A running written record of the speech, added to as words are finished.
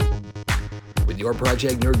your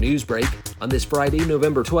Project Nerd News Break on this Friday,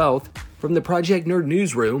 November 12th. From the Project Nerd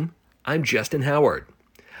Newsroom, I'm Justin Howard.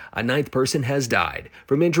 A ninth person has died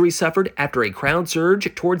from injuries suffered after a crowd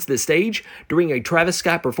surge towards the stage during a Travis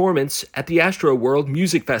Scott performance at the Astroworld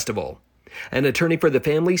Music Festival. An attorney for the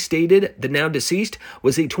family stated the now deceased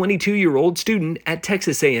was a 22-year-old student at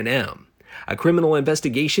Texas A&M. A criminal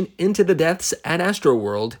investigation into the deaths at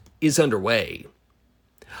Astroworld is underway.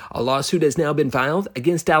 A lawsuit has now been filed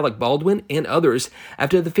against Alec Baldwin and others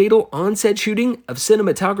after the fatal on-set shooting of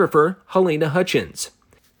cinematographer Halyna Hutchins.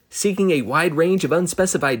 Seeking a wide range of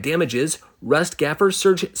unspecified damages, Rust gaffer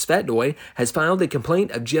Serge Svetnoy has filed a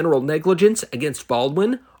complaint of general negligence against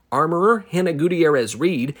Baldwin, armorer Hannah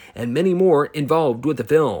Gutierrez-Reed, and many more involved with the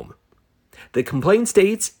film. The complaint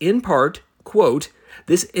states, in part, quote,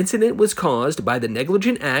 "This incident was caused by the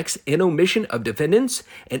negligent acts and omission of defendants,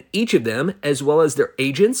 and each of them, as well as their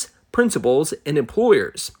agents, principals, and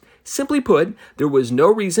employers. Simply put, there was no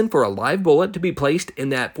reason for a live bullet to be placed in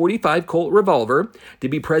that .45 Colt revolver, to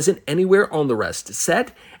be present anywhere on the Rust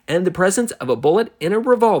set, and the presence of a bullet in a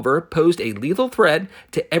revolver posed a lethal threat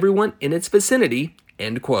to everyone in its vicinity,"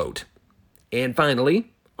 end quote. And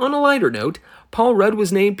finally, on a lighter note, Paul Rudd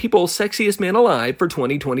was named People's Sexiest Man Alive for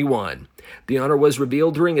 2021. The honor was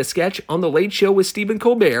revealed during a sketch on The Late Show with Stephen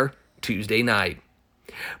Colbert Tuesday night.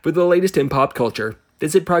 For the latest in pop culture,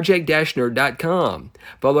 visit project-nerd.com.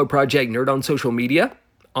 Follow Project Nerd on social media,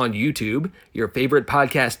 on YouTube, your favorite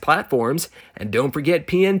podcast platforms, and don't forget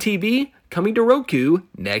PNTV coming to Roku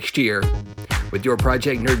next year. With your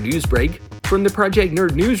Project Nerd News Break, from the Project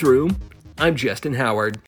Nerd Newsroom, I'm Justin Howard.